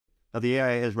Now, the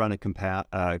AIA has run a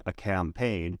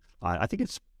campaign. I think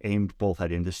it's aimed both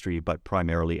at industry, but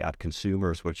primarily at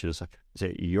consumers, which is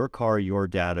your car, your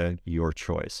data, your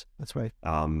choice. That's right.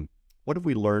 What have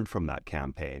we learned from that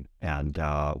campaign, and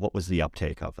what was the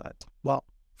uptake of that? Well,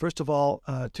 first of all,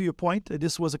 to your point,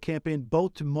 this was a campaign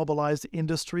both to mobilize the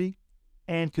industry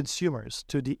and consumers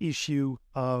to the issue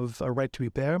of a right to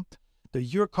repair. The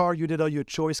Your Car, Your Data, Your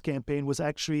Choice campaign was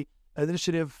actually an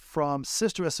initiative from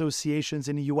sister associations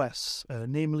in the U.S.,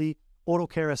 namely Auto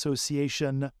Care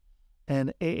Association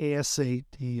and AASA,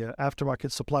 the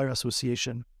Aftermarket Supplier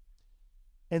Association.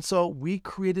 And so we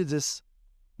created this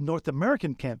North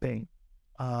American campaign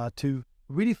to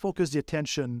really focus the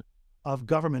attention of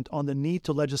government on the need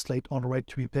to legislate on the right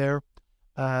to repair.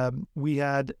 We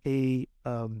had a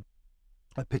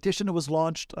petition that was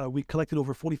launched. We collected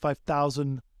over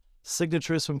 45,000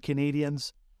 signatures from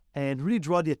Canadians and really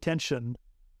draw the attention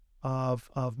of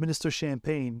Minister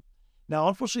Champagne. Now,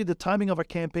 unfortunately, the timing of our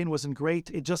campaign wasn't great.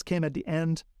 It just came at the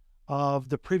end of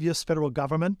the previous federal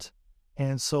government.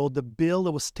 And so the bill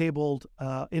that was tabled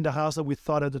in the House that we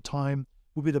thought at the time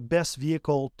would be the best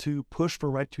vehicle to push for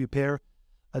right to repair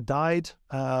died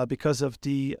because of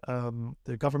the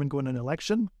government going in an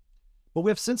election. But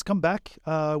we have since come back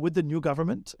with the new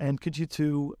government and continue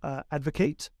to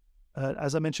advocate.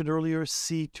 As I mentioned earlier,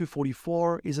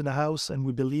 C-244 is in the House and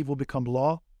we believe will become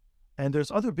law. And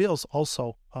there's other bills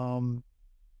also.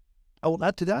 I will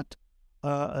add to that.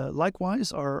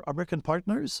 Likewise, our American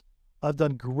partners have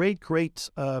done great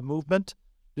movement.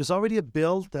 There's already a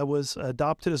bill that was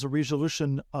adopted as a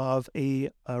resolution of a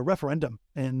referendum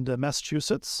in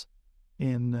Massachusetts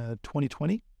in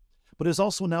 2020. But there's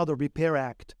also now the Repair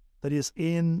Act that is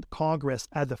in Congress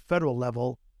at the federal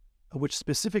level, which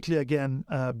specifically, again,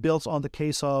 builds on the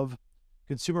case of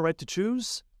consumer right to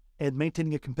choose and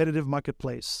maintaining a competitive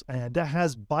marketplace. And that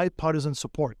has bipartisan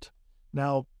support.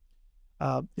 Now,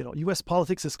 U.S.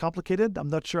 politics is complicated. I'm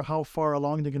not sure how far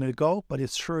along they're going to go, but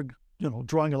it's sure,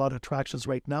 drawing a lot of attractions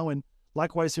right now. And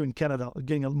likewise here in Canada,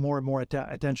 getting more and more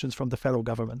attentions from the federal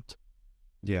government.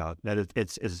 Yeah, that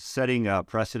it's setting a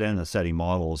precedent and setting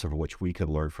models of which we could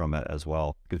learn from it as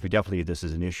well. Because this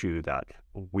is an issue that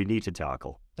we need to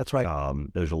tackle. That's right.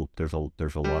 There's a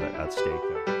lot at stake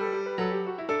there.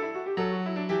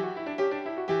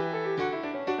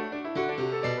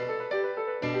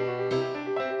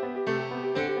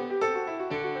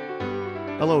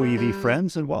 Hello, EV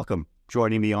friends, and welcome.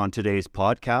 Joining me on today's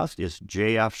podcast is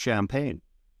JF Champagne.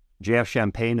 JF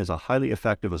Champagne is a highly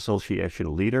effective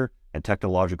association leader and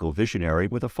technological visionary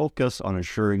with a focus on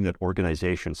ensuring that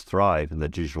organizations thrive in the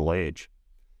digital age.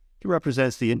 He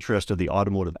represents the interest of the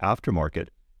automotive aftermarket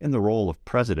in the role of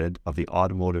president of the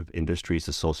Automotive Industries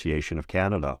Association of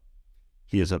Canada.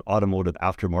 He is an automotive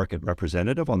aftermarket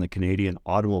representative on the Canadian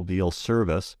Automobile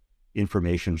Service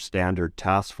Information Standard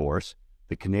Task Force,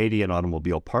 the Canadian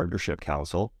Automobile Partnership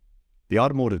Council, the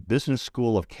Automotive Business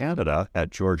School of Canada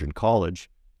at Georgian College,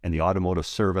 and the Automotive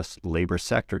Service Labour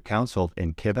Sector Council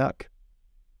in Quebec.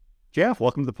 Jeff,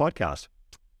 welcome to the podcast.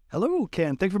 Hello,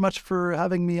 Ken. Thank you very much for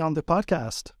having me on the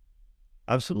podcast.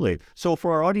 Absolutely. So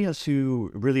for our audience who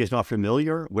really is not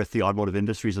familiar with the Automotive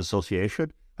Industries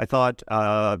Association, I thought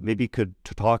maybe you could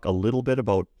talk a little bit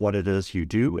about what it is you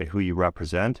do and who you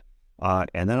represent.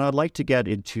 And then I'd like to get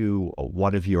into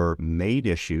one of your main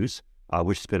issues,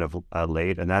 which has been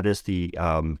late, and that is the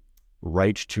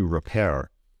right to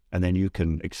repair. And then you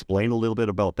can explain a little bit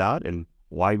about that and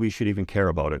why we should even care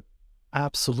about it.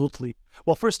 Absolutely.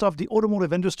 Well, first off, the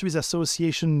Automotive Industries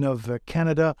Association of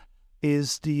Canada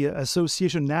is the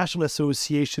national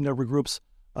association that regroups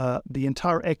the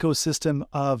entire ecosystem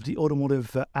of the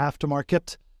automotive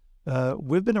aftermarket.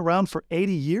 We've been around for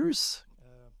 80 years.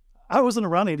 I wasn't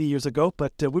around 80 years ago,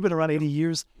 but we've been around 80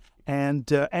 years,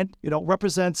 and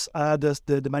represents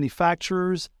the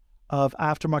manufacturers of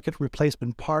aftermarket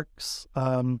replacement parts,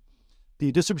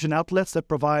 the distribution outlets that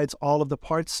provides all of the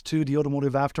parts to the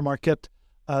automotive aftermarket,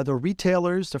 the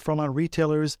retailers, the frontline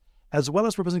retailers, as well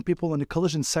as representing people in the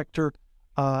collision sector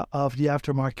of the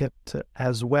aftermarket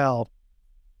as well.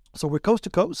 So we're coast to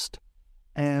coast.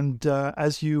 And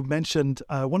as you mentioned,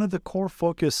 one of the core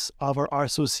focus of our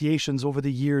associations over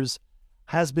the years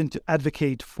has been to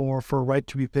advocate for right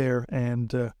to repair.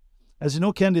 And as you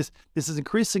know, Ken, this is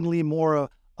increasingly more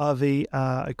of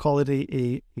I call it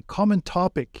a common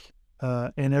topic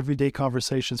in everyday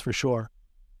conversations for sure.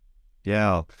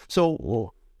 Yeah.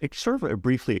 So sort of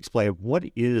briefly explain what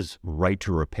is right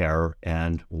to repair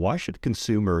and why should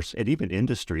consumers and even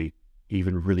industry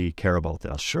even really care about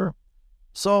this? Sure.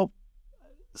 So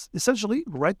essentially,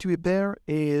 right to repair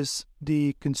is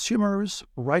the consumer's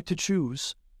right to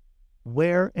choose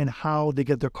where and how they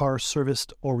get their car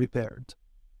serviced or repaired.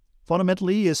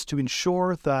 Fundamentally is to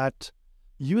ensure that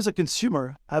you as a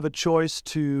consumer have a choice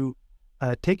to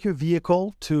take your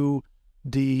vehicle to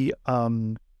the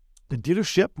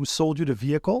dealership who sold you the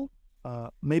vehicle,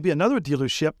 maybe another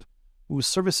dealership who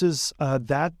services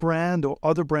that brand or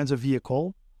other brands of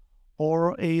vehicle,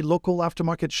 or a local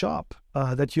aftermarket shop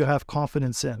that you have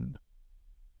confidence in.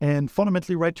 And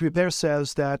fundamentally, Right to Repair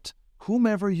says that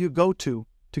whomever you go to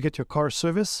get your car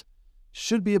service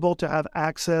should be able to have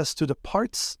access to the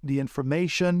parts, the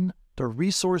information, the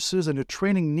resources, and the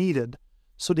training needed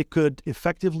so they could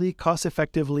effectively,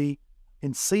 cost-effectively,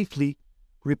 and safely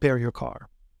repair your car.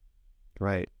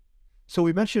 Right. So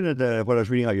we mentioned when I was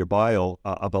reading out your bio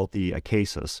about the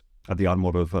CASIS, the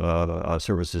Automotive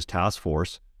Services Task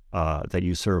Force that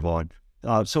you serve on.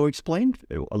 So explain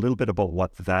a little bit about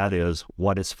what that is,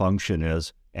 what its function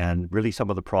is, and really some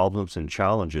of the problems and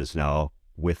challenges now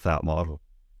with that model.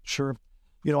 Sure.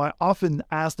 I often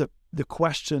ask the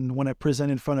question when I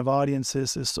present in front of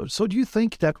audiences is, so do you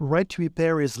think that Right to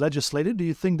Repair is legislated? Do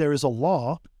you think there is a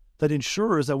law that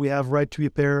ensures that we have Right to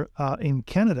Repair in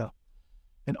Canada?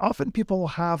 And often people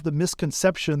have the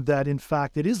misconception that, in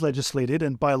fact, it is legislated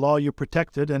and by law you're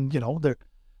protected and,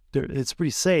 it's pretty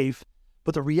safe.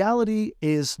 But the reality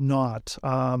is not.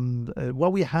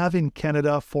 What we have in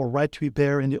Canada for Right to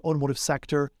Repair in the automotive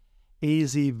sector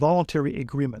is a voluntary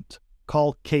agreement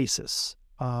called CASIS.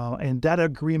 And that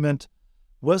agreement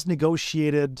was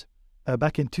negotiated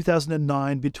back in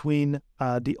 2009 between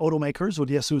the automakers, or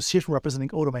the association representing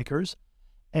automakers,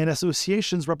 and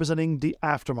associations representing the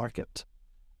aftermarket.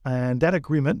 And that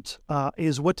agreement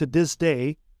is what to this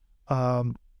day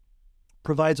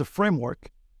provides a framework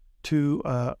to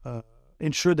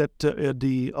ensure that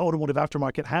the automotive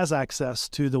aftermarket has access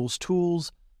to those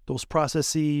tools, those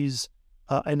processes,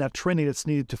 and that training that's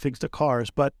needed to fix the cars.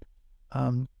 But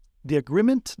the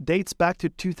agreement dates back to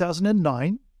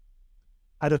 2009,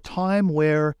 at a time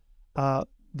where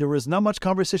there was not much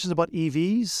conversations about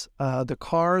EVs. The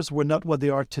cars were not what they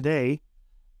are today,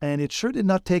 and it sure did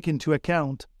not take into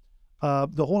account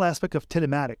the whole aspect of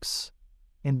telematics.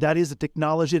 And that is the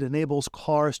technology that enables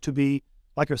cars to be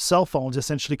like our cell phones,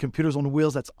 essentially computers on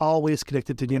wheels that's always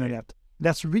connected to the internet.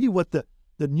 That's really what the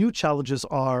new challenges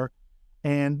are,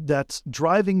 and that's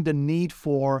driving the need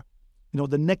for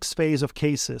the next phase of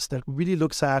CASIS that really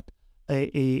looks at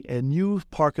a new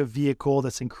park of vehicle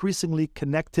that's increasingly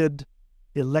connected,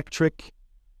 electric,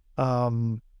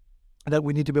 that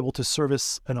we need to be able to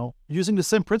service, using the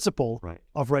same principle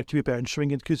of Right to Repair, ensuring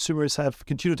that consumers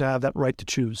continue to have that right to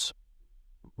choose.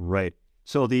 Right.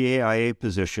 So the AIA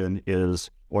position is,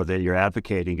 or that you're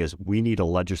advocating is, we need a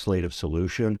legislative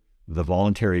solution. The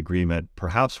voluntary agreement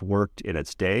perhaps worked in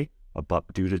its day,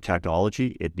 but due to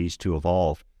technology, it needs to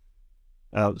evolve.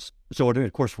 So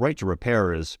of course, Right to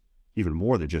Repair is even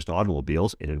more than just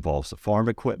automobiles. It involves the farm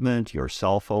equipment, your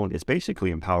cell phone. It's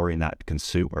basically empowering that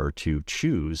consumer to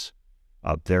choose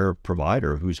their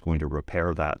provider who's going to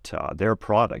repair that their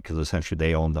product, because essentially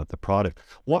they own the product.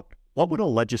 What would a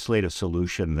legislative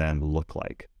solution then look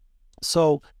like?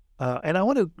 So, and I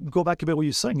want to go back a bit what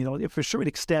you're saying. For sure it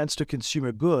extends to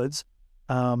consumer goods,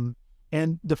 and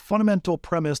the fundamental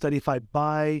premise that if I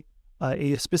buy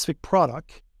a specific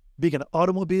product, being an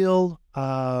automobile,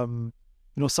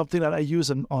 something that I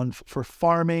use for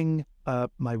farming,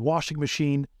 my washing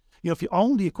machine. If you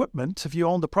own the equipment, if you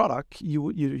own the product,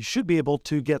 you should be able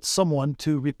to get someone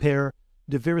to repair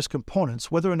the various components,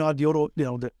 whether or not the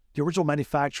original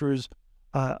manufacturers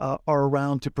are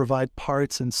around to provide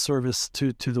parts and service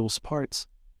to those parts.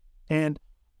 And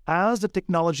as the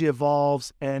technology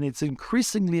evolves, and it's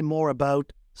increasingly more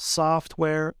about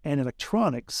software and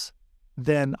electronics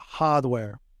than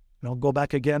hardware. Go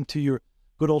back again to your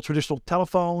good old traditional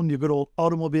telephone, your good old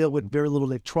automobile with very little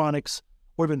electronics,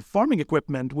 or even farming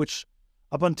equipment, which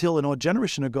up until a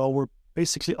generation ago were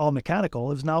basically all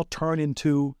mechanical, is now turned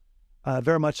into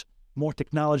very much more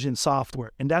technology and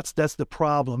software. And that's the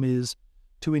problem, is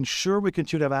to ensure we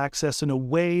continue to have access in a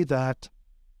way that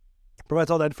provides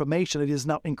all that information. It is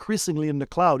now increasingly in the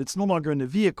cloud. It's no longer in the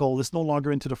vehicle. It's no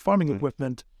longer into the farming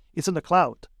equipment. It's in the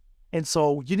cloud. And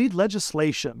so you need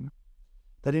legislation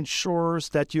that ensures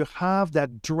that you have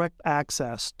that direct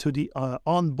access to the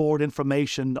onboard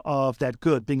information of that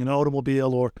good, being an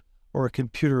automobile or a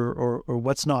computer or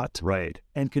what's not. Right.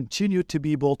 And continue to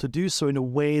be able to do so in a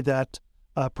way that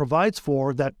provides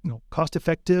for that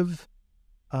cost-effective,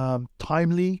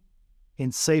 timely,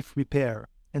 and safe repair.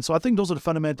 And so I think those are the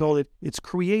fundamental. It's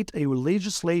create a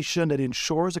legislation that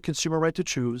ensures a consumer right to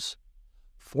choose,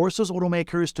 forces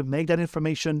automakers to make that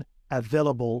information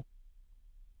available,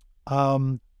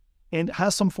 and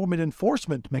has some form of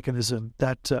enforcement mechanism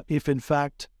that if in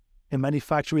fact a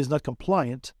manufacturer is not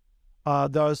compliant,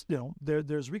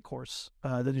 there's recourse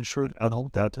that ensures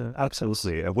that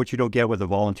absolutely. What you don't get with a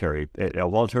voluntary, it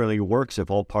voluntarily works if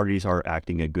all parties are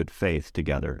acting in good faith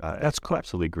together. That's correct.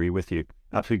 Absolutely agree with you.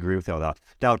 Absolutely agree with you on that.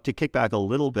 Now, to kick back a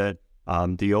little bit,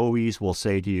 the OEs will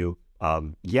say to you,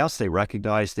 yes, they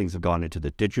recognize things have gone into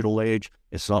the digital age.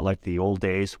 It's not like the old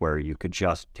days where you could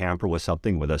just tamper with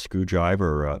something with a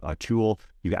screwdriver or a tool.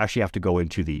 You actually have to go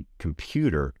into the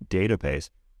computer database.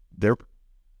 They're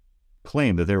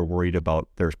claim that they're worried about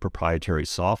there's proprietary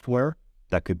software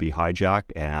that could be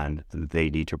hijacked and they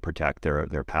need to protect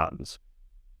their patents.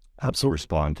 Absolutely.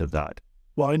 Respond to that.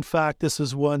 Well, in fact, this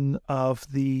is one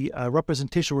of the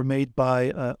representation were made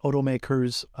by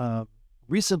automakers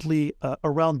recently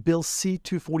around Bill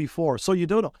C-244. So you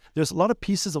don't know. There's a lot of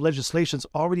pieces of legislations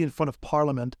already in front of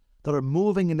Parliament that are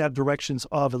moving in that directions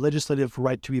of a legislative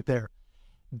right to repair.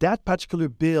 That particular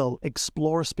bill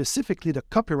explores specifically the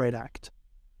Copyright Act.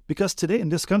 Because today in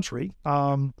this country,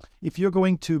 if you're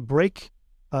going to break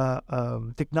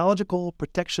Technological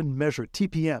Protection Measure,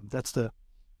 TPM, that's the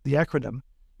acronym.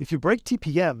 If you break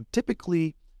TPM,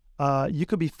 typically you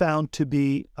could be found to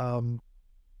be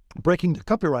breaking the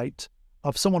copyright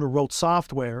of someone who wrote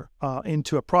software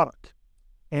into a product.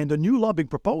 And the new law being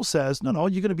proposed says, no,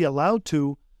 you're going to be allowed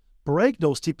to break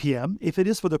those TPM if it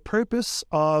is for the purpose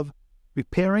of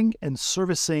repairing and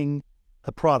servicing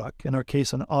a product, in our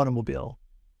case, an automobile.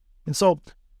 And so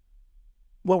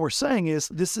what we're saying is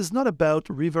this is not about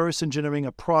reverse engineering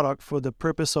a product for the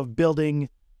purpose of building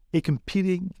a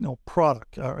competing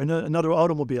product or another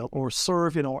automobile or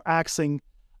serve, or accessing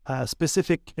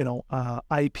specific,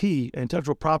 IP,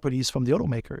 intellectual properties from the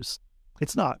automakers.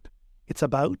 It's not. It's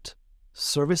about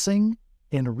servicing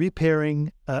and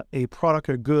repairing a product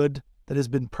or good that has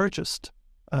been purchased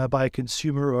by a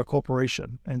consumer or a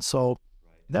corporation. And so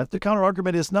that the counter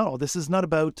argument is no, this is not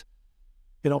about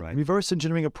reverse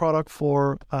engineering a product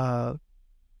for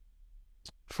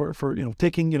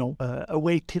taking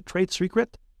away trade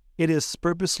secret. It is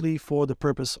purposely for the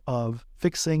purpose of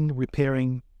fixing,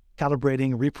 repairing,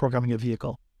 calibrating, reprogramming a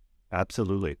vehicle.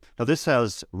 Absolutely. Now, this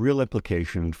has real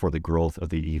implication for the growth of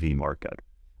the EV market.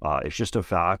 It's just a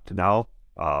fact now.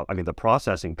 The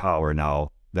processing power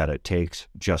now that it takes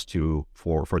just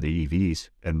for the EVs,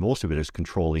 and most of it is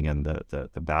controlling in the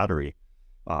battery.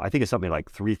 I think it's something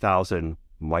like 3,000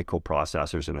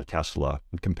 microprocessors in a Tesla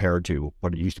compared to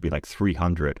what it used to be like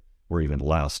 300 or even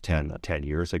less 10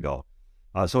 years ago.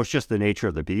 So it's just the nature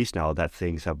of the beast now that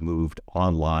things have moved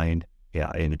online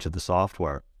into the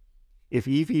software. If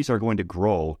EVs are going to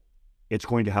grow, it's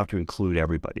going to have to include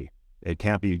everybody. It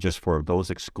can't be just for those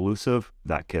exclusive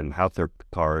that can have their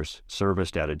cars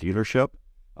serviced at a dealership.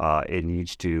 It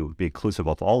needs to be inclusive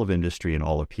of all of industry and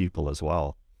all of people as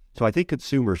well. So I think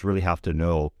consumers really have to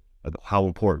know how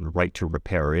important right to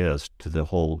repair is to the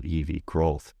whole EV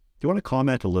growth. Do you want to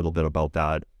comment a little bit about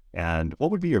that? And what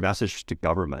would be your message to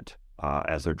government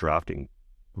as they're drafting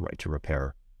right to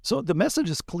repair? So the message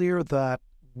is clear that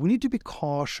we need to be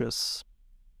cautious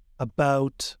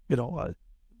about,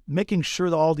 making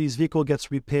sure that all these vehicles gets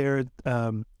repaired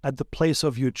at the place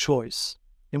of your choice.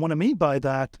 And what I mean by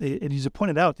that, and as you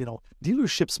pointed out,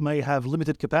 dealerships may have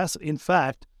limited capacity. In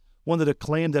fact, one of the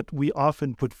claims that we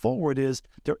often put forward is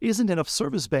there isn't enough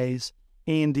service bays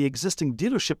in the existing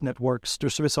dealership networks to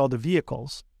service all the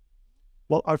vehicles.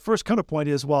 Well, our first counterpoint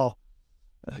is,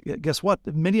 guess what?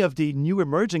 Many of the new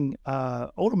emerging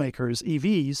automakers,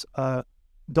 EVs,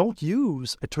 don't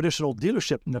use a traditional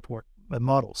dealership network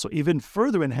model. So even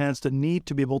further enhance the need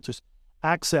to be able to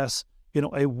access,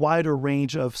 a wider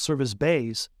range of service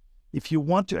bays. If you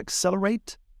want to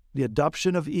accelerate the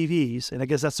adoption of EVs, and I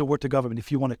guess that's the word to government, if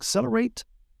you want to accelerate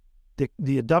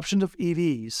the adoption of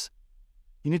EVs,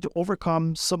 you need to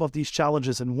overcome some of these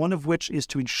challenges, and one of which is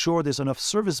to ensure there's enough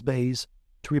service bays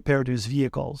to repair these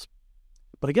vehicles.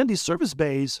 But again, these service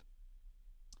bays,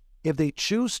 if they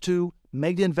choose to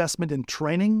make the investment in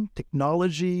training,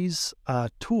 technologies,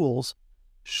 tools,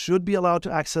 should be allowed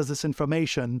to access this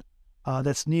information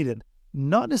that's needed.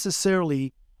 Not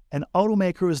necessarily an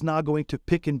automaker is now going to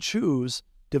pick and choose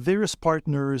the various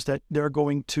partners that they're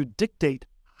going to dictate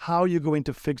how you're going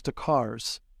to fix the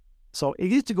cars. So it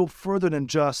needs to go further than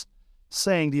just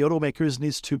saying the automakers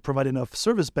needs to provide enough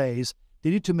service bays. They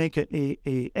need to make a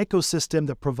ecosystem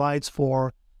that provides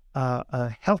for a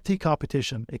healthy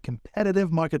competition, a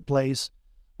competitive marketplace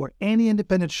where any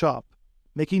independent shop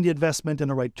making the investment in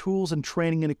the right tools and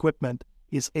training and equipment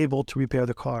is able to repair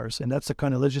the cars. And that's the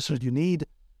kind of legislation you need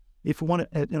if we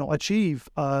want to achieve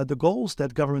the goals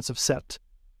that governments have set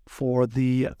for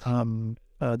the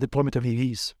deployment of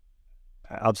EVs.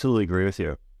 I absolutely agree with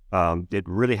you. It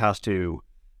really has to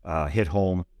hit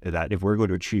home that if we're going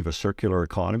to achieve a circular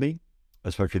economy,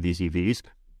 especially these EVs,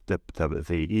 the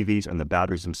EVs and the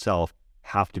batteries themselves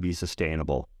have to be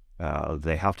sustainable.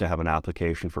 They have to have an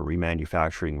application for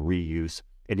remanufacturing, reuse,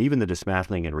 and even the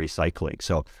dismantling and recycling.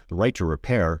 So the right to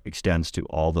repair extends to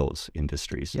all those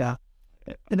industries. Yeah.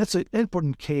 And that's an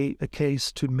important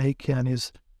case to make, Ken,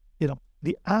 is,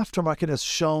 the aftermarket has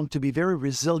shown to be very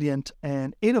resilient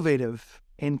and innovative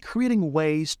in creating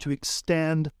ways to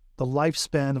extend the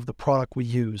lifespan of the product we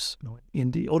use.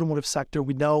 In the automotive sector,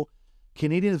 we know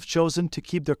Canadians have chosen to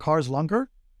keep their cars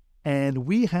longer, and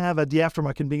we have at the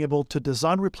aftermarket being able to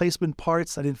design replacement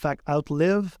parts that in fact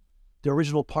outlive the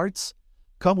original parts,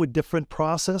 come with different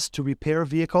process to repair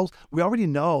vehicles. We already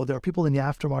know there are people in the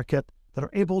aftermarket that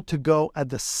are able to go at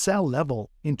the cell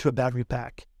level into a battery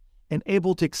pack and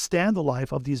able to extend the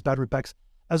life of these battery packs,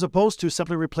 as opposed to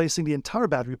simply replacing the entire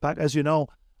battery pack. As you know,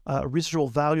 residual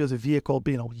value of the vehicle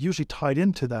being usually tied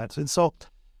into that. And so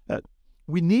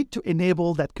we need to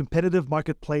enable that competitive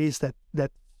marketplace that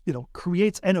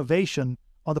creates innovation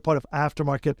on the part of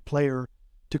aftermarket player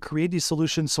to create these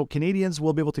solutions so Canadians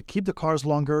will be able to keep the cars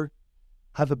longer,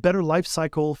 have a better life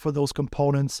cycle for those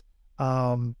components,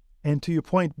 and to your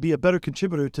point, be a better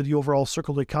contributor to the overall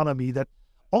circular economy that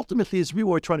ultimately is really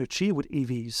what we're trying to achieve with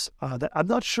EVs, that I'm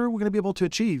not sure we're going to be able to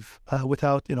achieve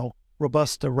without,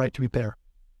 robust right to repair.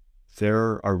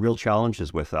 There are real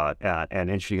challenges with that. And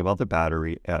interesting about the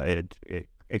battery,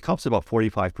 it comes to about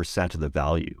 45% of the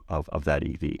value of that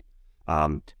EV.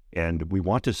 And we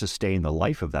want to sustain the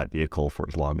life of that vehicle for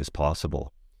as long as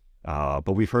possible.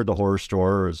 But we've heard the horror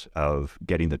stories of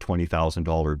getting the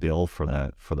 $20,000 bill for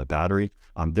the battery.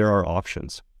 There are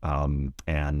options,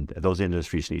 and those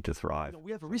industries need to thrive.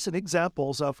 We have recent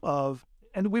examples of,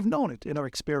 and we've known it in our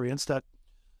experience, that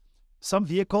some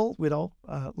vehicle,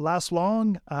 lasts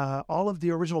long. All of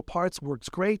the original parts works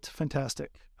great,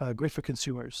 fantastic, great for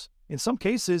consumers. In some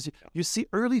cases, you see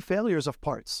early failures of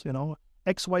parts.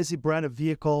 XYZ brand of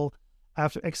vehicle,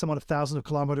 after X amount of thousands of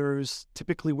kilometers,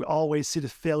 typically we always see the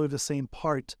failure of the same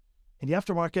part. And the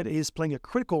aftermarket is playing a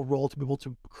critical role to be able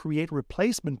to create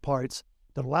replacement parts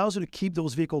that allows you to keep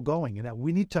those vehicles going. And that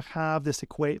we need to have this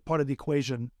part of the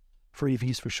equation for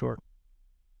EVs for sure.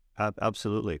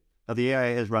 Absolutely. Now, the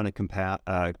AIA has run a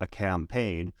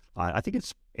campaign. I think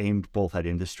it's aimed both at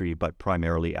industry, but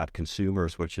primarily at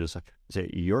consumers, which is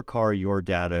your car, your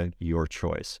data, your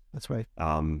choice. That's right.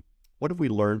 What have we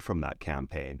learned from that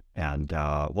campaign, and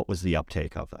what was the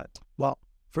uptake of that? Well,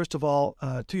 first of all,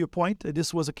 to your point,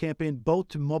 this was a campaign both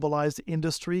to mobilize the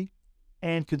industry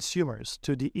and consumers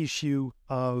to the issue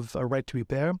of a right to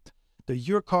repair. The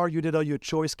Your Car, Your Data, Your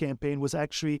Choice campaign was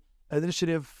actually an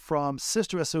initiative from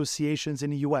sister associations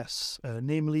in the U.S.,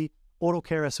 namely Auto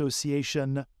Care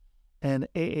Association and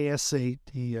AASA,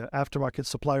 the Aftermarket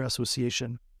Supplier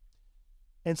Association.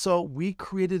 And so we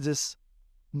created this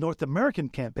North American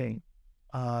campaign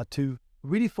to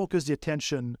really focus the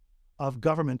attention of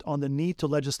government on the need to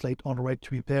legislate on the right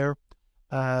to repair.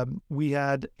 We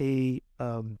had a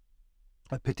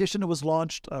petition that was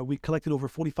launched. We collected over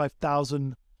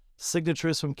 45,000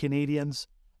 signatures from Canadians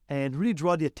and really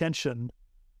draw the attention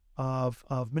of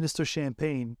Minister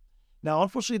Champagne. Now,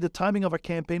 unfortunately, the timing of our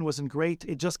campaign wasn't great.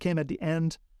 It just came at the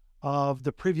end of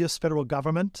the previous federal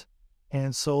government.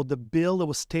 And so the bill that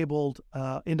was tabled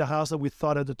in the House that we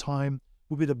thought at the time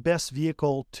would be the best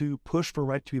vehicle to push for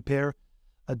right to repair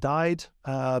died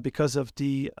because of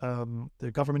the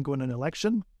government going in an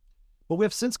election. But we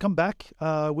have since come back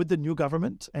with the new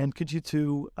government and continue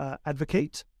to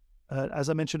advocate. As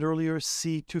I mentioned earlier,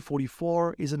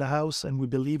 C-244 is in the House and we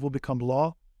believe will become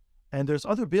law. And there's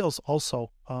other bills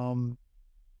also. I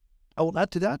will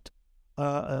add to that.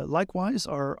 Likewise,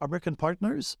 our American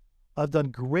partners have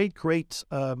done great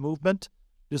movement.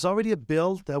 There's already a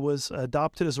bill that was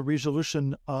adopted as a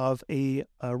resolution of a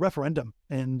referendum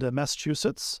in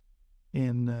Massachusetts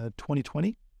in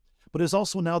 2020. But there's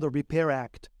also now the Repair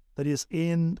Act that is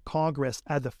in Congress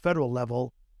at the federal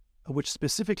level, which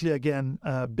specifically, again,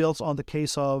 builds on the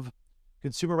case of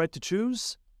consumer right to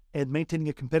choose and maintaining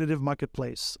a competitive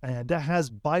marketplace. And that has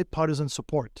bipartisan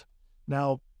support.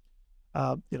 Now,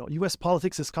 U.S.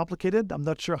 politics is complicated. I'm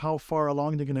not sure how far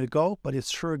along they're going to go, but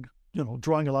it's sure,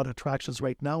 drawing a lot of attractions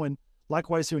right now. And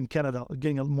likewise here in Canada,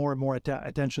 getting more and more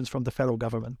attentions from the federal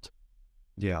government.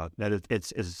 Yeah, that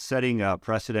it's setting a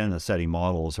precedent and setting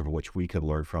models of which we could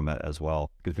learn from it as well.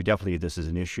 Because this is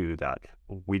an issue that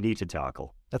we need to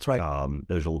tackle. That's right.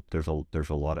 There's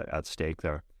a lot at stake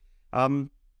there.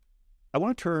 I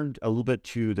want to turn a little bit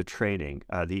to the training.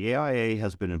 The AIA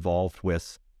has been involved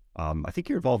with I think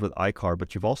you're involved with ICAR,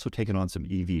 but you've also taken on some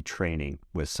EV training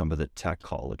with some of the tech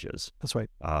colleges. That's right.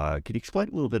 Can you explain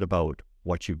a little bit about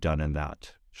what you've done in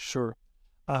that? Sure.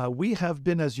 We have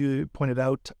been, as you pointed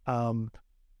out,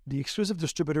 the exclusive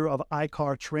distributor of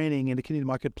iCar training in the Canadian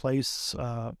marketplace.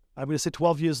 I'm going to say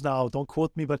 12 years now. Don't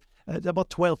quote me, but about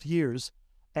 12 years.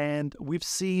 And we've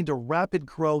seen the rapid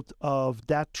growth of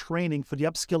that training for the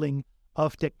upskilling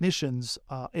of technicians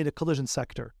in the collision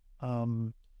sector.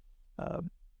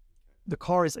 The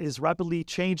car is rapidly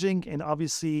changing, and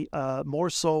obviously more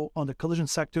so on the collision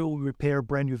sector. We repair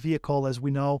brand new vehicle, as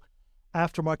we know.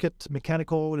 Aftermarket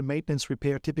mechanical and maintenance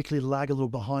repair typically lag a little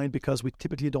behind because we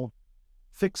typically don't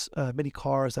fix many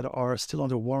cars that are still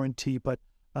under warranty. But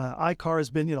iCar has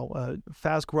been,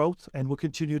 fast growth, and we'll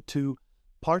continue to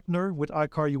partner with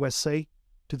iCar USA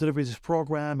to deliver this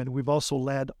program. And we've also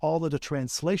led all of the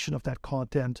translation of that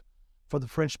content for the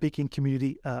French-speaking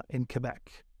community in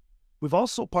Quebec. We've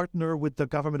also partnered with the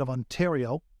government of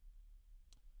Ontario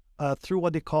through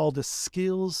what they call the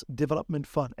Skills Development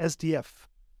Fund, SDF.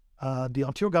 The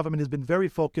Ontario government has been very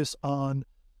focused on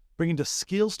bringing the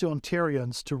skills to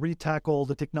Ontarians to really tackle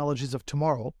the technologies of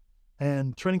tomorrow,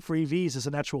 and training for EVs is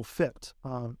a natural fit.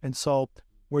 And so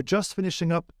we're just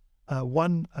finishing up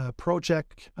one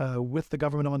project with the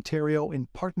government of Ontario in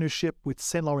partnership with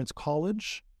St. Lawrence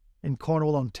College in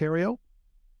Cornwall, Ontario.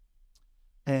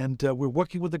 And we're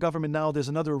working with the government now. There's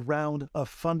another round of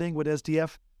funding with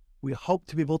SDF. We hope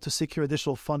to be able to secure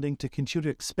additional funding to continue to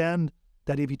expand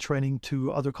that EV training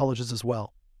to other colleges as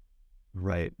well.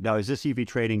 Right. Now, is this EV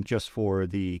training just for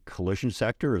the collision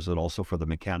sector? Or is it also for the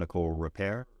mechanical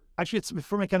repair? Actually, it's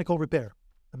for mechanical repair.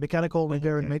 Mechanical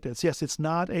repair and maintenance. Yes, it's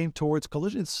not aimed towards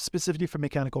collision. It's specifically for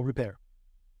mechanical repair.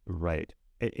 Right.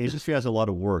 Industry has a lot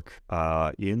of work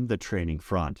in the training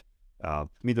front.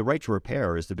 The right to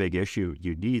repair is the big issue.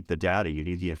 You need the data, you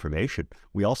need the information.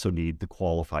 We also need the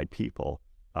qualified people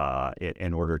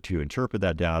in order to interpret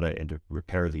that data and to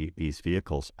repair these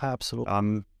vehicles.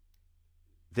 Absolutely.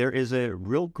 There is a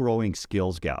real growing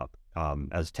skills gap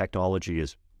as technology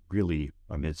is really,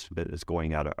 it's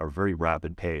going at a very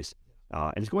rapid pace.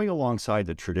 And it's going alongside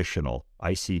the traditional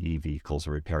ICE vehicles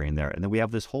are repairing there. And then we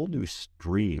have this whole new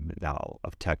stream now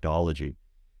of technology.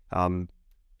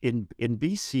 In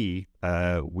BC,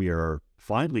 we are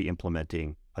finally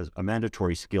implementing a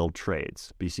mandatory skilled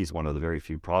trades. BC is one of the very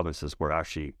few provinces where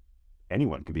actually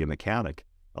anyone can be a mechanic.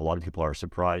 A lot of people are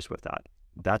surprised with that.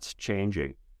 That's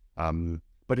changing.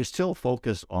 But it's still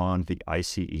focused on the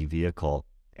ICE vehicle,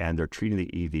 and they're treating the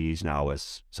EVs now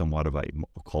as somewhat of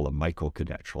we'll call a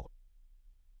micro-credential.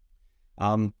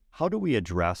 How do we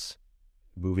address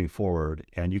moving forward?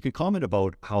 And you could comment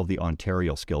about how the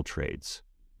Ontario skilled trades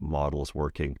model is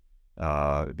working,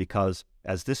 because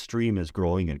as this stream is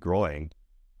growing and growing,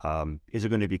 is it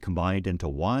going to be combined into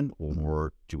one,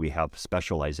 or do we have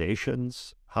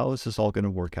specializations? How is this all going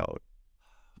to work out?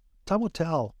 Time will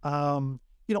tell.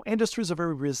 Industries are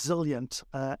very resilient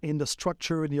in the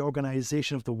structure and the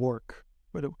organization of the work.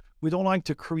 We don't like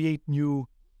to create new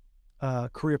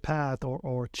career path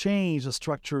or change the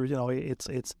structure.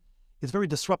 It's very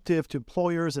disruptive to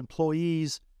employers,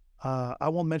 employees. I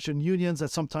won't mention unions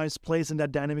that sometimes plays in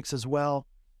that dynamics as well.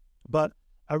 But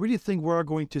I really think we're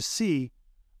going to see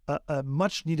a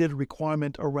much needed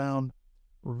requirement around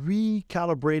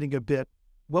recalibrating a bit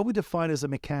what we define as a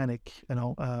mechanic,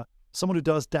 someone who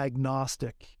does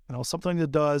diagnostic, something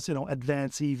that does,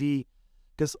 advanced EV.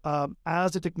 Because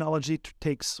as the technology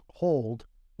takes hold,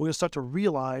 we're going to start to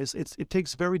realize it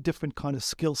takes very different kind of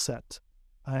skill set.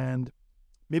 And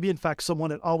maybe, in fact,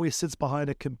 someone that always sits behind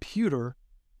a computer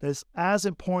is as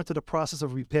important to the process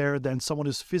of repair than someone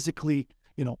who's physically,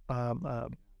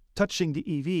 touching the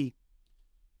EV.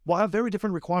 Will have very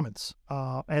different requirements.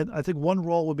 And I think one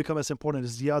role will become as important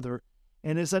as the other.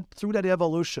 And is that through that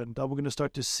evolution that we're going to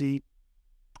start to see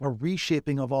a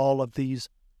reshaping of all of these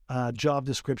job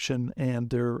description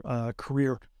and their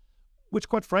career, which,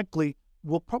 quite frankly,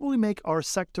 will probably make our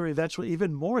sector eventually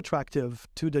even more attractive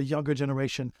to the younger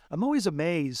generation. I'm always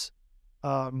amazed,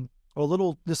 or a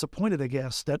little disappointed, I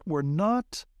guess, that we're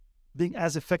not being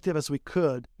as effective as we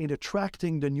could in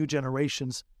attracting the new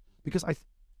generations, because I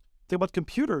think about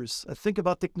computers, I think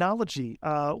about technology.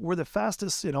 We're the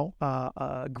fastest,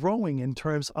 growing in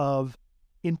terms of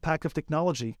impact of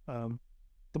technology.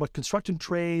 About construction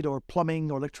trade or plumbing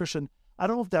or electrician, I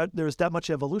don't know if there's that much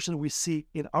evolution we see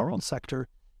in our own sector,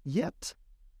 yet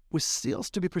we still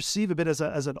to be perceived a bit as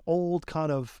an old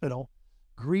kind of,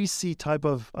 greasy type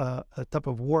of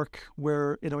work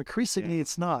where, increasingly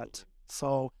it's not.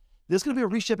 So there's going to be a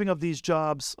reshaping of these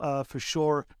jobs for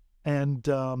sure. And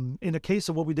in the case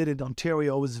of what we did in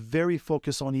Ontario, it was very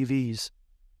focused on EVs.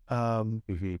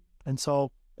 Mm-hmm. And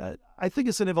so I think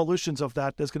it's an evolution of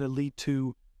that that's going to lead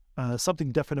to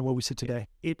something different than what we see today.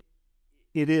 It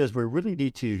is. We really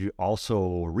need to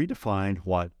also redefine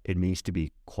what it means to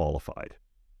be qualified.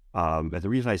 And the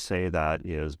reason I say that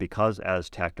is because as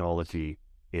technology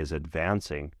is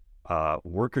advancing,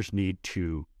 workers need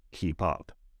to keep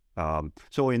up.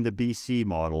 So in the BC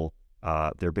model,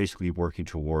 they're basically working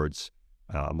towards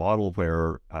a model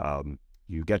where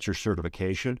you get your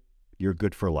certification, you're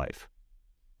good for life.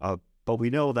 But we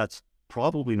know that's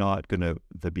probably not going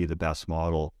to be the best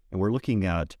model. And we're looking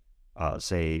at,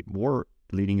 say,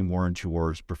 leaning more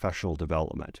towards professional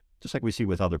development. Just like we see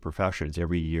with other professions,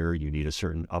 every year you need a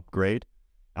certain upgrade.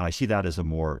 And I see that as a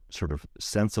more sort of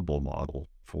sensible model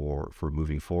for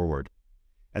moving forward.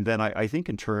 And then I think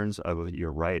in terms of,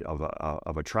 you're right,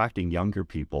 of attracting younger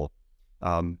people,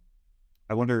 I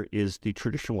wonder, is the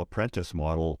traditional apprentice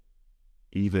model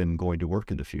even going to work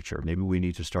in the future? Maybe we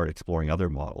need to start exploring other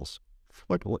models.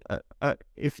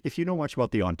 If you know much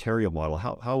about the Ontario model,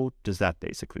 how does that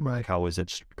basically work? Right. How is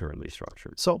it currently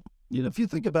structured? So, if you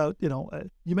think about,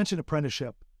 you mentioned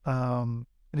apprenticeship. And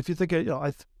if you think,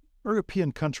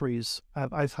 European countries,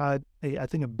 I've had, I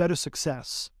think, a better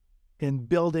success in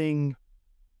building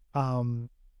an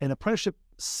apprenticeship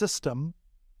system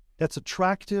that's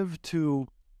attractive to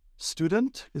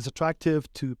student, is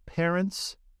attractive to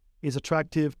parents, is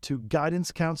attractive to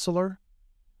guidance counselor.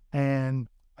 And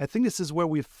I think this is where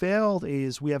we failed,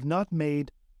 is we have not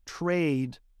made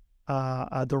trade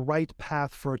the right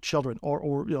path for children,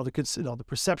 or the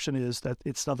perception is that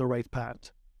it's not the right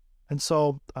path. And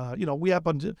so, we have,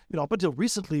 up until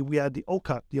recently, we had the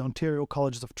OCUT, the Ontario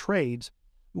Colleges of Trades,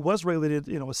 who was regulated,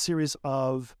 a series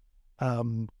of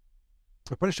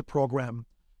apprenticeship program.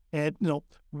 And,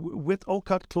 with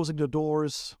OCUT closing the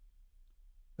doors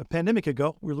a pandemic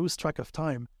ago, we lose track of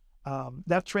time.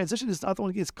 That transition is not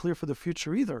only is clear for the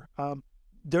future either.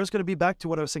 There's going to be, back to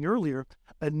what I was saying earlier,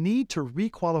 a need to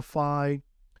requalify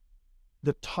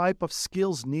the type of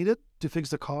skills needed to fix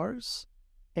the cars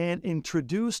and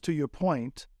introduce, to your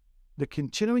point, the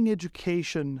continuing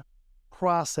education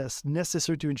process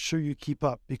necessary to ensure you keep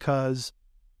up, because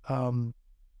the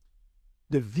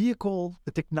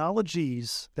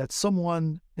technologies that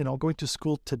someone, going to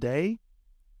school today,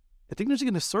 the technology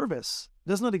in the service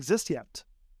does not exist yet.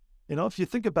 If you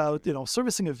think about,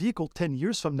 servicing a vehicle 10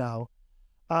 years from now,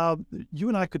 you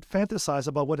and I could fantasize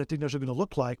about what a technology is going to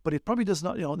look like, but it probably does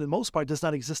not, in the most part, does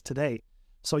not exist today.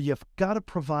 So you've got to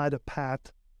provide a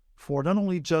path for not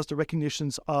only just the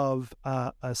recognitions of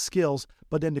skills,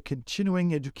 but then the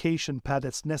continuing education path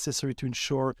that's necessary to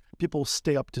ensure people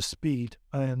stay up to speed.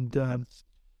 And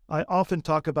I often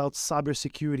talk about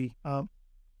cybersecurity.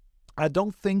 I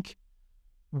don't think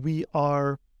we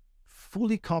are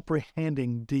fully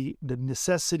comprehending the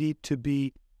necessity to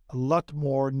be a lot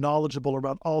more knowledgeable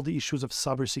around all the issues of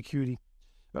cybersecurity.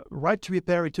 Right to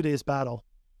repair in today's battle,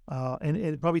 and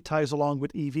it probably ties along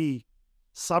with EV.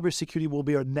 Cybersecurity will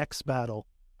be our next battle,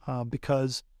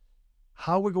 because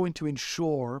how we're going to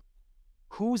ensure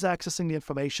who's accessing the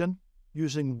information,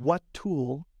 using what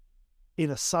tool, in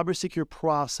a cybersecure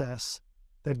process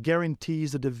that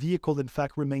guarantees that the vehicle, in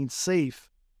fact, remains safe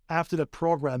after that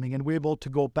programming, and we're able to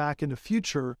go back in the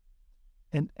future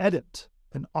and edit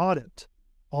and audit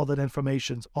all that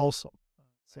information also.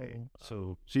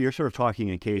 So you're sort of talking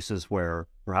in cases where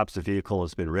perhaps the vehicle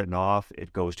has been written off,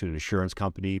 it goes to an insurance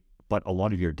company, but a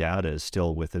lot of your data is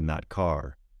still within that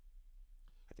car.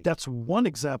 That's one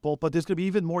example, but there's going to be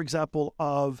even more example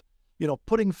of,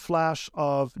 putting flash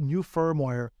of new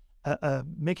firmware,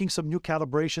 making some new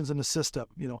calibrations in the system,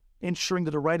 ensuring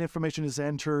that the right information is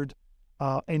entered,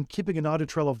 and keeping an audit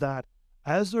trail of that.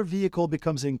 As their vehicle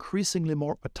becomes increasingly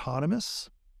more autonomous,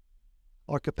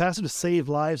 our capacity to save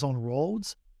lives on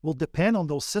roads will depend on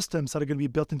those systems that are going to be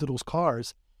built into those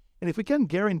cars. And if we can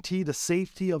guarantee the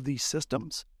safety of these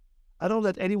systems, I don't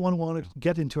let anyone want to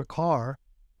get into a car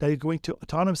that is going to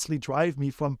autonomously drive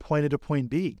me from point A to point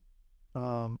B.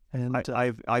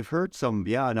 I've heard some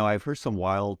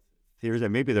wild theories,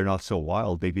 and maybe they're not so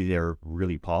wild, maybe they're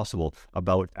really possible,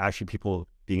 about actually people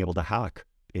being able to hack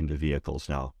into vehicles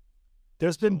now.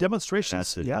 There's been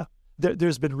demonstrations. Yeah,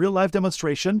 there's been real life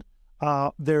demonstration.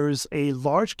 There's a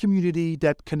large community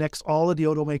that connects all of the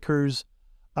automakers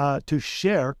to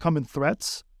share common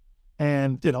threats.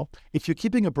 And, if you're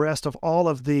keeping abreast of all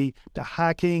of the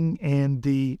hacking and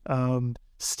the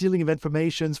stealing of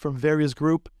information from various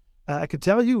groups, I can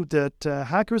tell you that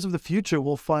hackers of the future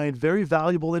will find very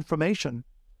valuable information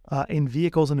in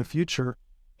vehicles in the future,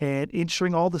 and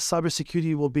ensuring all the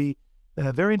cybersecurity will be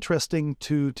very interesting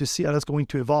to see how that's going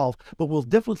to evolve. But we'll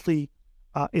definitely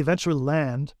eventually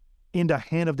land in the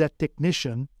hand of that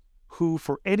technician who,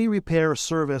 for any repair or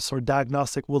service or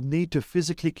diagnostic, will need to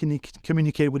physically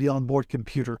communicate with the onboard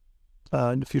computer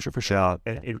in the future for sure.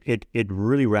 Yeah, it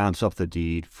really ramps up the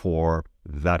need for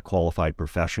that qualified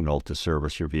professional to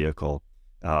service your vehicle,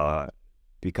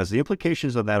 because the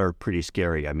implications of that are pretty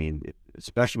scary. I mean,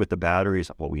 especially with the batteries,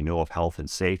 what we know of health and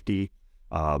safety,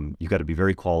 you got to be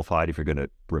very qualified if you're going to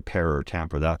repair or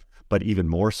tamper that. But even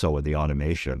more so in the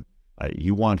automation,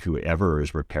 you want whoever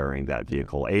is repairing that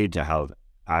vehicle, to have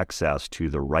access to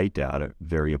the right data,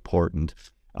 very important,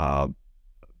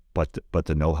 but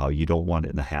the know-how, you don't want it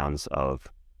in the hands of,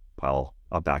 well,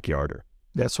 a backyarder.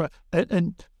 That's right.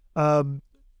 And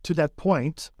to that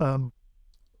point,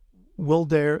 will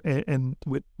there, and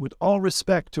with all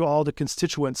respect to all the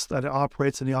constituents that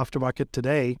operates in the aftermarket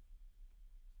today,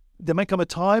 there might come a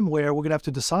time where we're going to have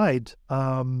to decide,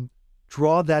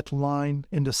 draw that line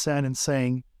in the sand and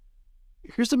saying,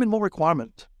 here's the minimal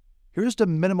requirement. Here's the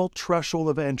minimal threshold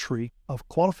of entry of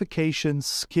qualifications,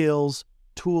 skills,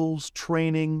 tools,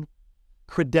 training,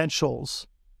 credentials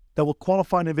that will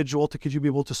qualify an individual to be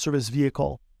able to service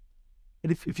vehicle.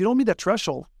 And if you don't meet that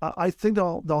threshold, I think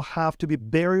there'll have to be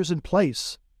barriers in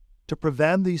place to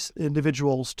prevent these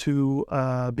individuals to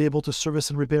be able to service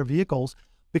and repair vehicles,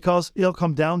 because it'll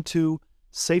come down to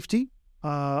safety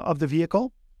of the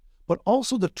vehicle, but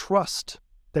also the trust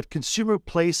that consumer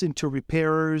place into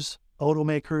repairers,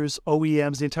 automakers,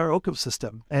 OEMs, the entire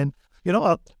ecosystem. And,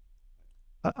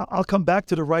 I'll come back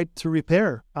to the right to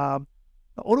repair.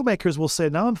 Automakers will say,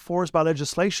 now I'm forced by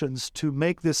legislations to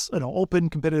make this an open,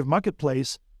 competitive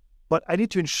marketplace, but I need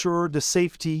to ensure the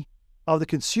safety of the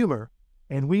consumer.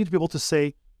 And we need to be able to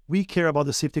say, we care about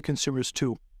the safety of consumers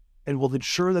too. And we'll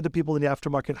ensure that the people in the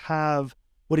aftermarket have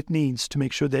what it needs to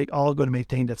make sure they all going to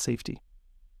maintain that safety.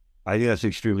 I think that's an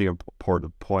extremely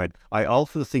important point. I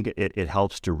also think it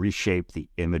helps to reshape the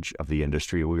image of the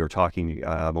industry. We were talking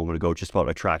a moment ago just about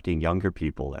attracting younger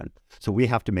people in. So we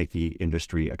have to make the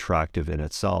industry attractive in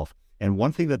itself. And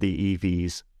one thing that the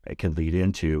EVs can lead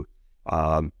into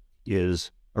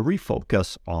is a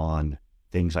refocus on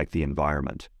things like the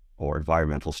environment or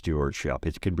environmental stewardship.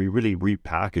 It can be really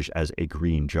repackaged as a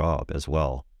green job as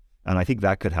well. And I think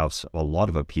that could have a lot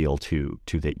of appeal to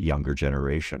the younger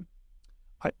generation.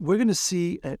 We're going to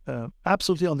see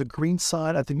absolutely on the green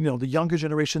side. I think the younger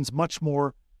generation's much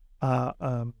more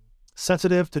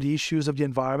sensitive to the issues of the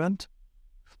environment.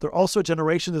 They're also a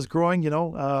generation that's growing.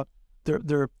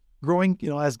 They're growing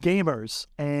as gamers,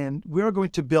 and we are going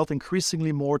to build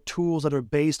increasingly more tools that are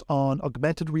based on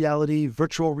augmented reality,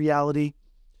 virtual reality.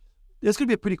 It's going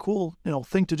to be a pretty cool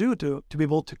thing to do to be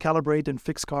able to calibrate and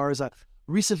fix cars.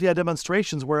 Recently, at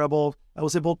demonstrations where I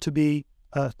was able to be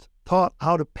taught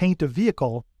how to paint a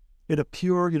vehicle in a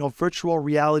pure, virtual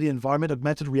reality environment,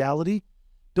 augmented reality.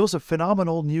 Those are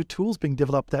phenomenal new tools being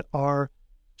developed that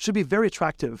should be very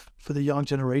attractive for the young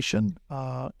generation.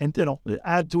 And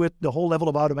add to it the whole level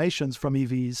of automations from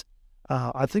EVs.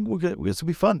 I think this will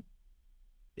be fun.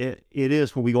 It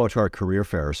is. When we go to our career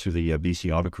fairs through the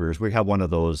BC Auto Careers, we have one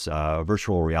of those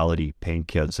virtual reality paint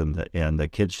kits, and the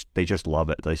kids, they just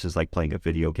love it. This is like playing a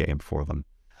video game for them.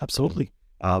 Absolutely.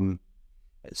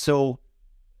 So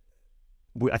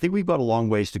I think we've got a long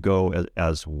ways to go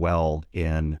as well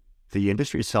in the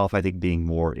industry itself, I think, being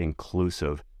more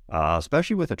inclusive,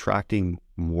 especially with attracting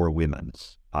more women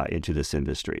into this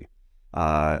industry.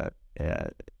 Now,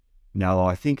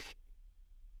 I think,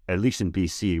 at least in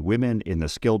BC, women in the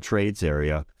skilled trades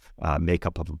area make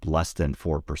up less than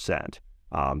 4%.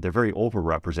 They're very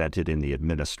overrepresented in the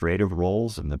administrative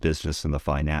roles in the business and the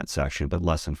finance section, but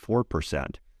less than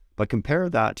 4%. But compare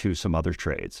that to some other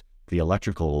trades. The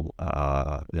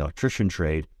electrician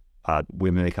trade,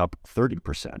 women make up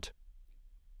 30%.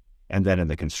 And then in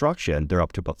the construction, they're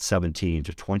up to about 17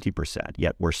 to 20%,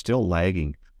 yet we're still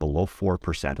lagging below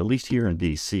 4%, at least here in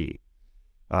BC.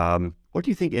 What do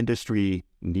you think industry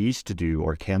needs to do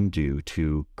or can do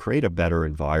to create a better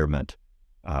environment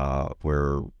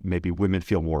where maybe women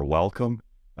feel more welcome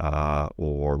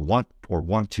or want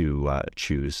to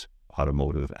choose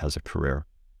automotive as a career?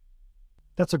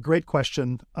 That's a great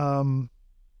question.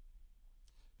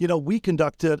 We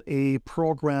conducted a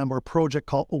program or project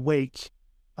called Awake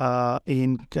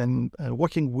in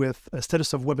working with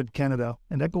Status of Women Canada,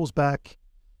 and that goes back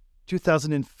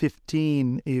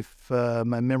 2015, if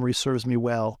my memory serves me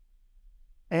well.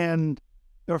 And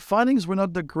our findings were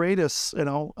not the greatest,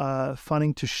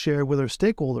 finding to share with our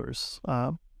stakeholders.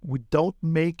 We don't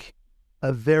make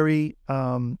a very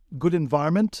good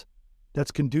environment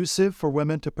that's conducive for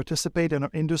women to participate in our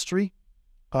industry.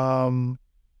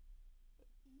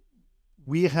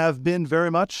 we have been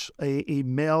very much a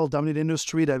male-dominated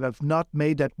industry that have not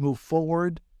made that move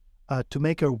forward to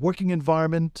make our working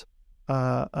environment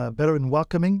better and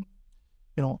welcoming.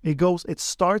 It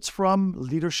starts from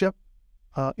leadership.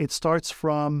 It starts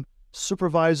from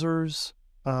supervisors.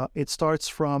 It starts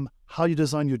from how you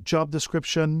design your job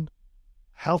description,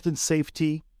 health and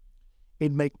safety.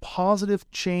 It make positive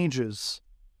changes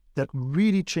that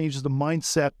really changes the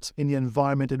mindset in the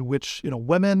environment in which,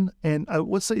 women and I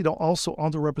would say, also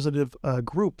underrepresented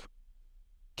group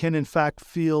can in fact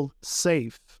feel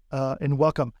safe and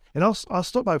welcome. And I'll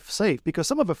start by safe, because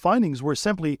some of the findings were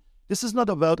simply, this is not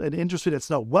about an industry that's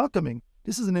not welcoming.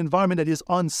 This is an environment that is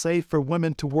unsafe for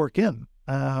women to work in.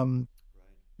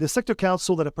 The sector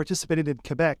council that I participated in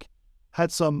Quebec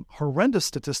had some horrendous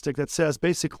statistic that says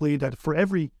basically that for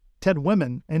every 10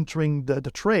 women entering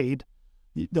the trade,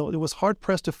 it was hard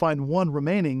pressed to find one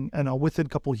remaining, within a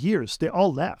couple of years. They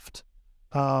all left.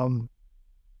 And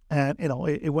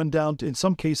it went down to, in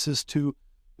some cases, to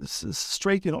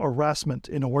straight, harassment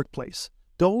in a workplace.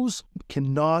 Those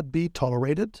cannot be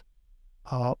tolerated.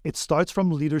 It starts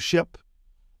from leadership.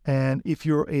 And if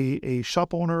you're a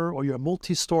shop owner or you're a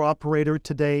multi-store operator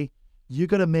today, you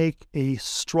got to make a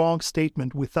strong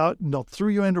statement through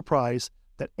your enterprise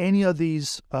that any of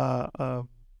these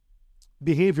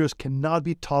behaviors cannot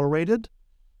be tolerated.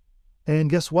 And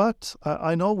guess what?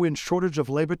 I know we're in shortage of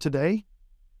labor today,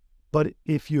 but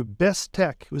if your best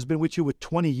tech, who's been with you with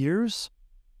 20 years,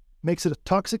 makes it a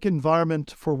toxic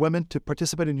environment for women to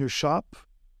participate in your shop,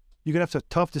 you're going to have a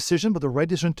tough decision, but the right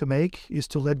decision to make is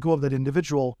to let go of that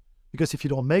individual. Because if you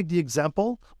don't make the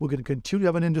example, we're going to continue to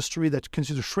have an industry that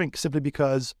continues to shrink simply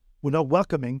because we're not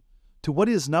welcoming to what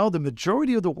is now the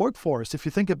majority of the workforce. If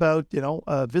you think about,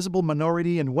 visible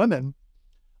minority and women,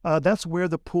 that's where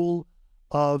the pool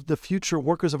of the future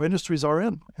workers of industries are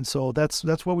in. And so that's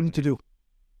what we need to do.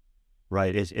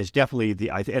 Right. It's definitely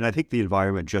and I think the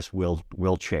environment just will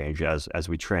change as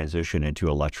we transition into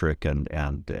electric and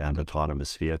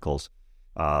autonomous vehicles.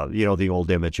 The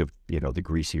old image of, the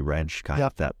greasy wrench kind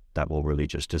of that will really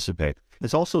just dissipate.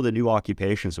 It's also the new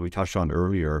occupations that we touched on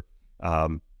earlier.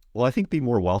 I think be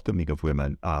more welcoming of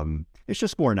women. It's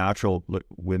just more natural. Look,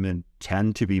 women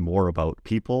tend to be more about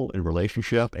people and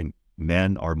relationship, and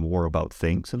men are more about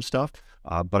things and stuff.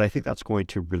 But I think that's going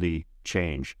to really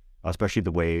change, especially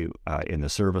the way in the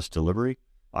service delivery.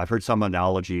 I've heard some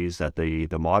analogies that the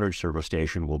modern service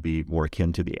station will be more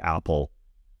akin to the Apple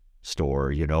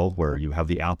store, where you have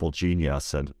the Apple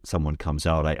genius and someone comes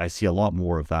out. I see a lot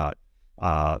more of that.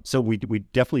 So we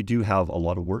definitely do have a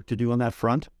lot of work to do on that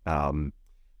front.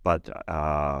 But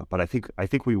I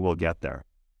think we will get there.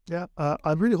 Yeah,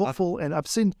 I'm really hopeful, and I've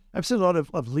seen a lot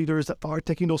of leaders that are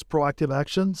taking those proactive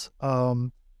actions.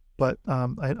 But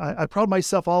I proud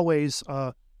myself always.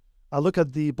 I look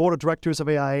at the board of directors of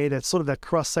AIA. That's sort of that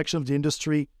cross section of the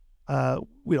industry.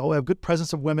 We have good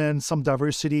presence of women, some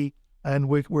diversity, and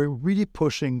we're really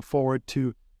pushing forward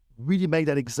to really make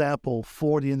that example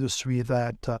for the industry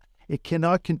that it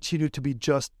cannot continue to be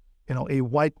just a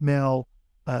white male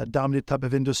dominated type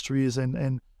of industries.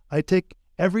 And I take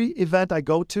every event I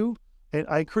go to, and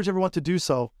I encourage everyone to do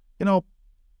so.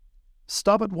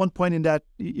 Stop at one point in that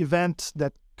event,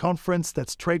 that conference,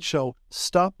 that trade show.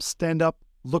 Stop, stand up,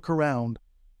 look around.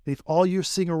 If all you're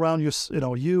seeing around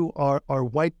you are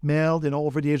white male,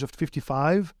 over the age of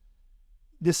 55,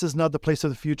 this is not the place of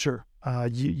the future.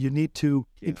 You need to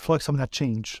influx some of that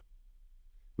change.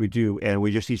 We do, and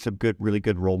we just need some really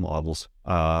good role models,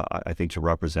 I think, to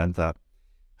represent that.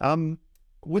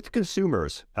 With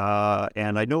consumers,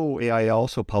 and I know AIA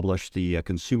also published the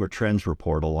Consumer Trends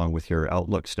Report along with your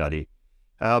Outlook study.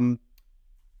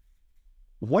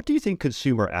 What do you think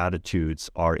consumer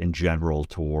attitudes are in general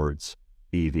towards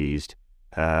EVs?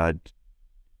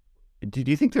 Do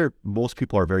you think most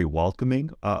people are very welcoming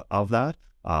of that,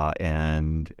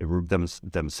 and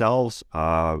themselves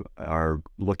are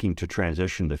looking to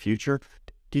transition the future?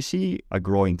 Do you see a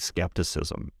growing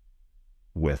skepticism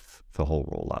with the whole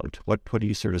rollout? What are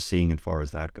you sort of seeing as far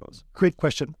as that goes? Great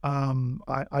question.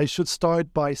 I should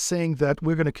start by saying that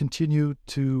we're going to continue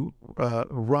to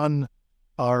run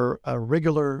our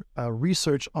regular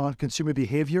research on consumer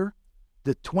behavior.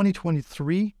 The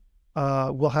 2023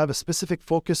 will have a specific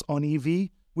focus on EV.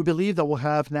 We believe that we'll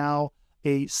have now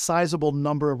a sizable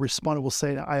number of respondents will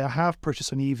say, I have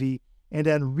purchased an EV, and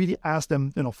then really ask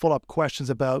them follow-up questions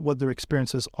about what their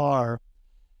experiences are.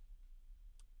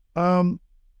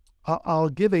 I'll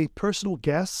give a personal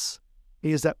guess,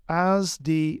 is that as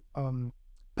the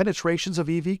penetrations of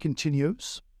EV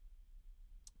continues,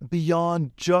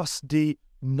 beyond just the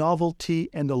novelty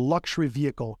and the luxury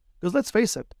vehicle, because let's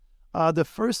face it, the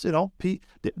first,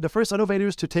 the first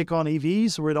innovators to take on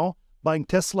EVs were, buying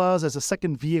Teslas as a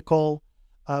second vehicle,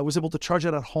 was able to charge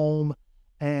it at home,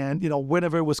 and,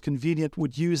 whenever it was convenient,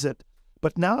 would use it.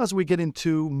 But now as we get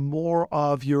into more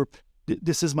of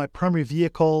this is my primary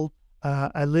vehicle,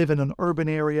 I live in an urban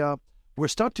area, we're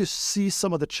starting to see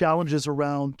some of the challenges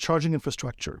around charging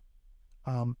infrastructure.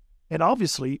 And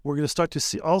obviously, we're going to start to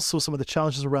see also some of the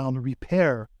challenges around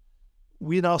repair.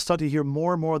 We now start to hear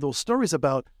more and more of those stories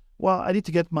about, well, I need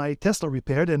to get my Tesla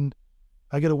repaired and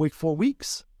I got to wait 4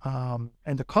 weeks. And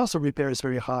the cost of repair is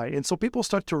very high. And so people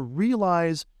start to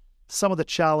realize some of the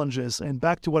challenges. And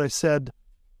back to what I said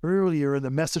earlier in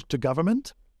the message to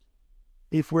government,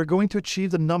 if we're going to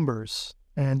achieve the numbers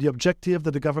and the objective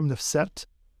that the government have set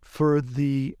for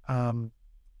the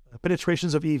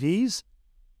penetrations of EVs,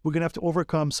 we're going to have to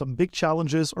overcome some big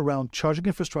challenges around charging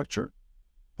infrastructure,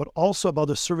 but also about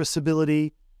the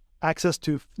serviceability, access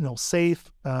to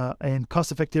safe and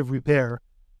cost-effective repair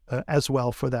as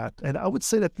well for that. And I would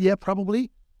say that,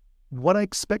 probably what I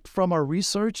expect from our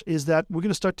research is that we're going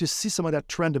to start to see some of that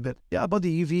trend a bit. Yeah, about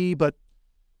the EV, but,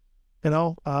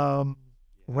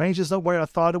 range is not where I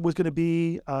thought it was going to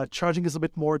be. Charging is a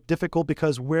bit more difficult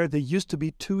because where there used to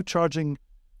be 2 charging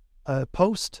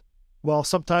posts, well,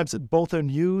 sometimes both are in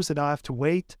use and I have to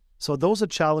wait. So those are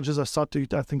challenges that start to,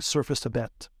 I think, surface a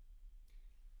bit.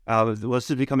 This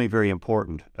is becoming very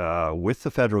important. With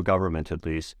the federal government, at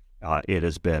least, it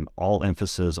has been all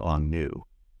emphasis on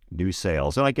new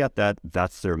sales. And I get that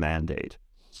that's their mandate.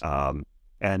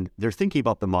 And they're thinking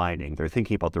about the mining. They're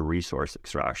thinking about the resource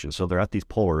extraction. So they're at these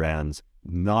polar ends,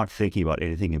 not thinking about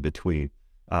anything in between.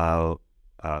 The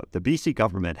BC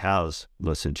government has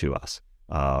listened to us.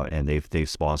 And they've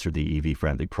sponsored the EV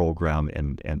Friendly program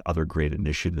and other great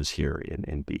initiatives here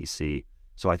in BC.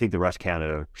 So I think the rest of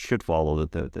Canada should follow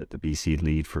the BC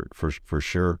lead for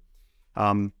sure.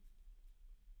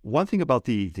 One thing about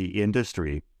the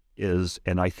industry is,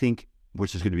 and I think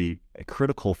which is going to be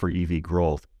critical for EV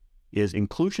growth, is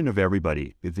inclusion of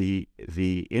everybody.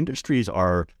 The industries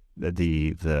are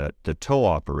the tow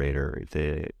operator,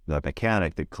 the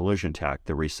mechanic, the collision tech,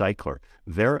 the recycler.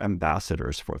 They're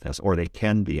ambassadors for this, or they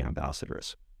can be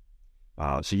ambassadors.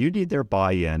 So you need their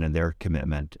buy-in and their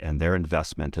commitment and their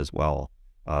investment as well.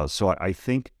 So I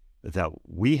think that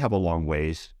we have a long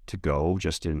ways to go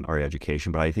just in our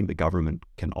education, but I think the government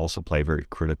can also play a very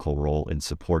critical role in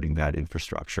supporting that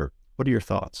infrastructure. What are your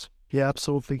thoughts? Yeah,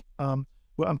 absolutely.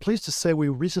 Well, I'm pleased to say we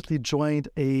recently joined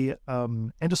a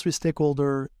industry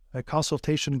stakeholder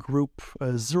consultation group,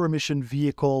 a zero-emission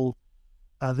vehicle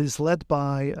that is led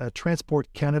by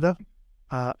Transport Canada.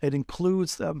 It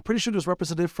includes, I'm pretty sure there's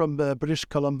representative from British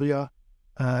Columbia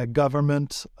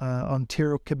government,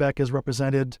 Ontario, Quebec is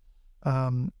represented.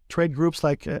 Trade groups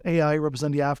like AI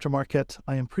represent the aftermarket.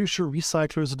 I am pretty sure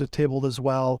recyclers at the table as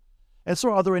well. And so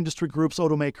are other industry groups,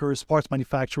 automakers, parts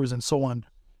manufacturers, and so on.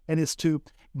 And it's to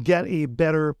get a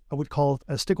better, I would call it,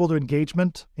 a stakeholder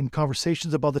engagement in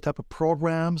conversations about the type of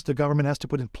programs the government has to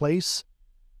put in place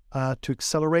to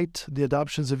accelerate the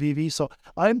adoptions of EV. So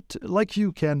I'm, like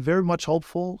you, Ken, very much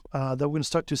hopeful that we're going to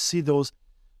start to see those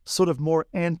sort of more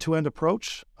end-to-end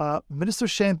approach. Minister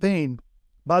Champagne,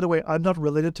 by the way, I'm not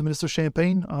related to Minister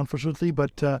Champagne, unfortunately,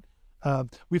 but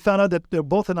we found out that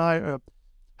both and I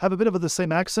have a bit of the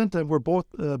same accent, and we're both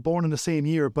born in the same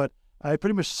year, but it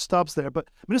pretty much stops there. But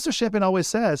Minister Champagne always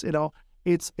says,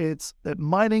 it's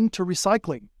mining to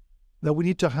recycling, that we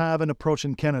need to have an approach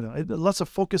in Canada. Lots of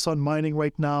focus on mining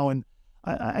right now, and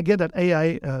I get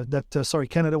that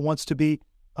Canada wants to be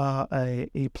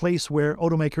a place where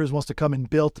automakers wants to come and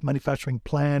build manufacturing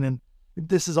plan, and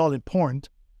this is all important.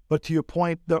 But to your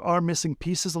point, there are missing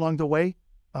pieces along the way.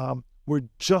 We're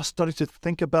just starting to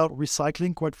think about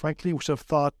recycling, quite frankly, which I've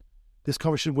thought this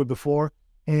conversation would before.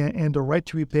 And the right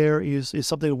to repair is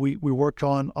something that we work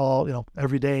on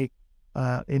every day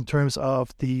in terms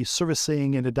of the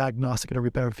servicing and the diagnostic and the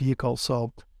repair of vehicles.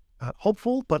 So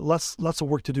hopeful, but lots of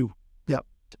work to do. Yeah.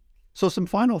 So some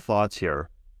final thoughts here.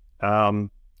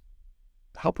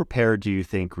 How prepared do you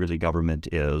think really government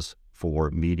is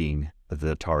for meeting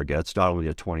the targets, not only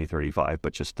the 2035,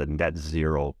 but just the net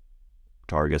zero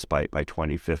targets by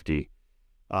 2050?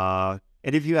 And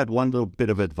if you had one little bit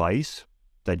of advice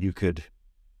that you could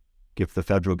give the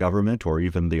federal government or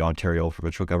even the Ontario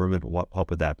provincial government, what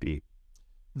would that be?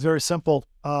 Very simple.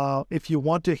 If you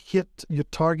want to hit your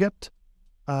target,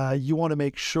 you want to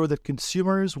make sure that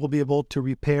consumers will be able to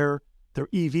repair their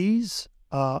EVs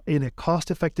in a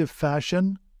cost-effective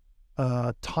fashion,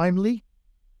 timely,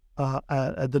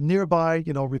 at the nearby,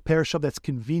 repair shop that's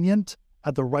convenient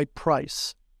at the right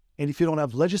price. And if you don't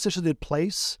have legislation in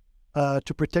place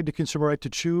to protect the consumer right to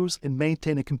choose and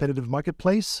maintain a competitive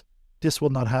marketplace, this will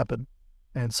not happen.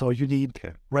 And so you need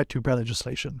right to repair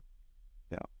legislation.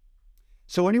 Yeah.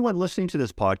 So anyone listening to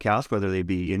this podcast, whether they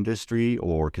be industry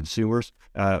or consumers,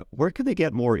 where can they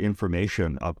get more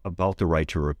information about the right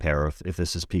to repair if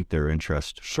this has piqued their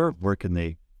interest? Sure. Where can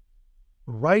they?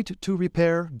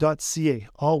 Right2repair.ca,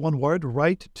 all one word,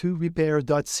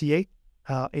 right2repair.ca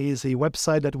is a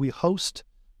website that we host.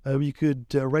 You could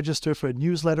register for a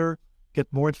newsletter, get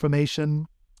more information,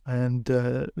 and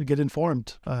get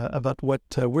informed about what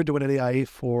we're doing at AIA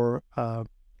for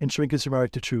ensuring consumer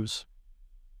right to choose.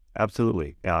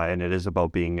 Absolutely. And it is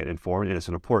about being informed, and it's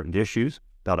an important issue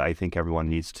that I think everyone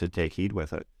needs to take heed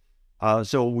with it.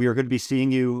 So we are going to be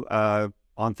seeing you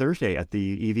on Thursday at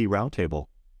the EV Roundtable.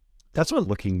 That's what.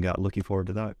 Looking forward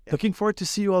to that. Looking forward to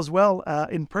see you as well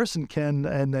in person, Ken.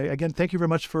 And again, thank you very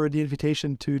much for the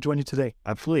invitation to join you today.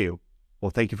 Absolutely.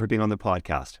 Well, thank you for being on the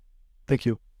podcast. Thank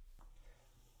you.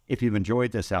 If you've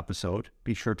enjoyed this episode,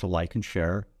 be sure to like and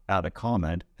share, add a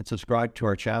comment, and subscribe to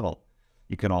our channel.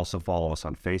 You can also follow us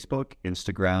on Facebook,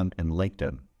 Instagram, and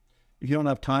LinkedIn. If you don't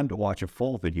have time to watch a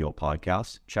full video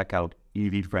podcast, check out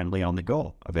EV Friendly on the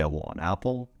Go, available on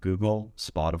Apple, Google,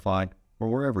 Spotify, or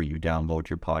wherever you download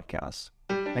your podcasts.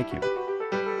 Thank you.